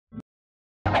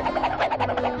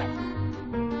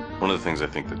the things I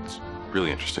think that's really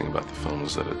interesting about the film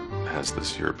is that it has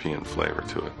this European flavor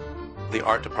to it. The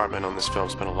art department on this film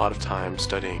spent a lot of time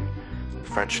studying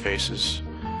French faces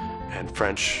and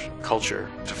French culture.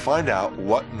 To find out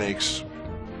what makes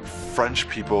French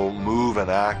people move and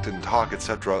act and talk,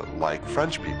 etc., like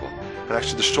French people. And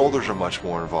actually the shoulders are much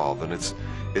more involved, and it's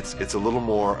a little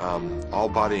more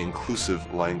all-body inclusive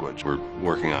language. We're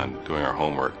working on doing our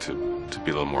homework to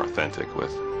be a little more authentic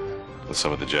with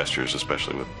some of the gestures,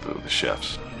 especially with the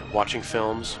chefs. Watching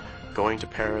films, going to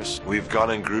Paris. We've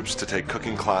gone in groups to take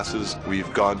cooking classes.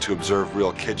 We've gone to observe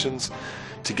real kitchens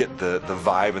to get the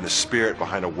vibe and the spirit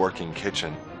behind a working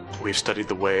kitchen. We've studied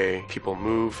the way people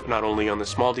move, not only on the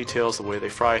small details, the way they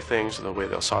fry things, or the way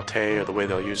they'll saute, or the way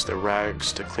they'll use their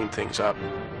rags to clean things up,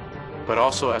 but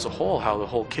also as a whole, how the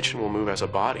whole kitchen will move as a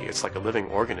body. It's like a living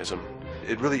organism.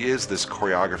 It really is this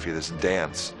choreography, this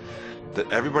dance, that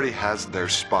everybody has their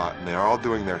spot and they're all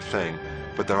doing their thing,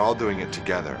 but they're all doing it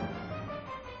together.